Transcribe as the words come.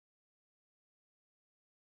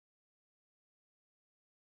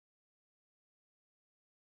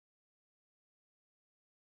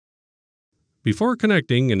Before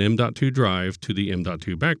connecting an M.2 drive to the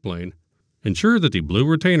M.2 backplane, ensure that the blue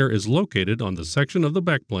retainer is located on the section of the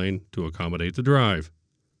backplane to accommodate the drive.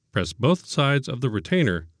 Press both sides of the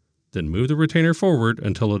retainer, then move the retainer forward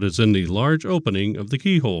until it is in the large opening of the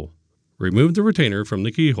keyhole. Remove the retainer from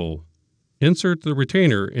the keyhole. Insert the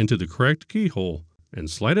retainer into the correct keyhole and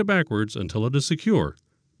slide it backwards until it is secure,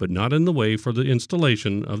 but not in the way for the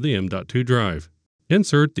installation of the M.2 drive.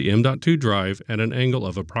 Insert the M.2 drive at an angle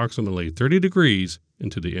of approximately 30 degrees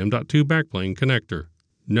into the M.2 backplane connector.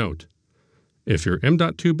 Note: if your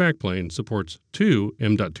M.2 backplane supports 2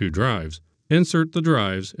 M.2 drives, insert the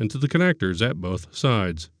drives into the connectors at both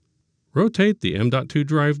sides. Rotate the M.2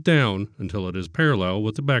 drive down until it is parallel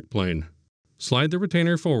with the backplane. Slide the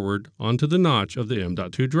retainer forward onto the notch of the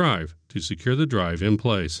M.2 drive to secure the drive in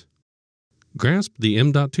place. Grasp the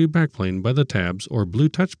M.2 backplane by the tabs or blue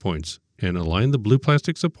touch points and align the blue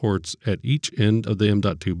plastic supports at each end of the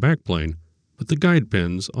M.2 backplane with the guide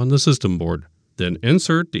pins on the system board. Then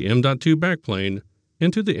insert the M.2 backplane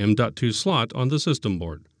into the M.2 slot on the system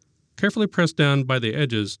board. Carefully press down by the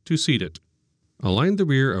edges to seat it. Align the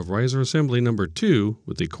rear of riser assembly number 2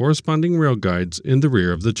 with the corresponding rail guides in the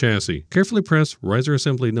rear of the chassis. Carefully press riser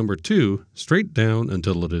assembly number 2 straight down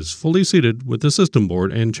until it is fully seated with the system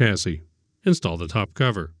board and chassis. Install the top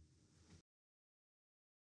cover.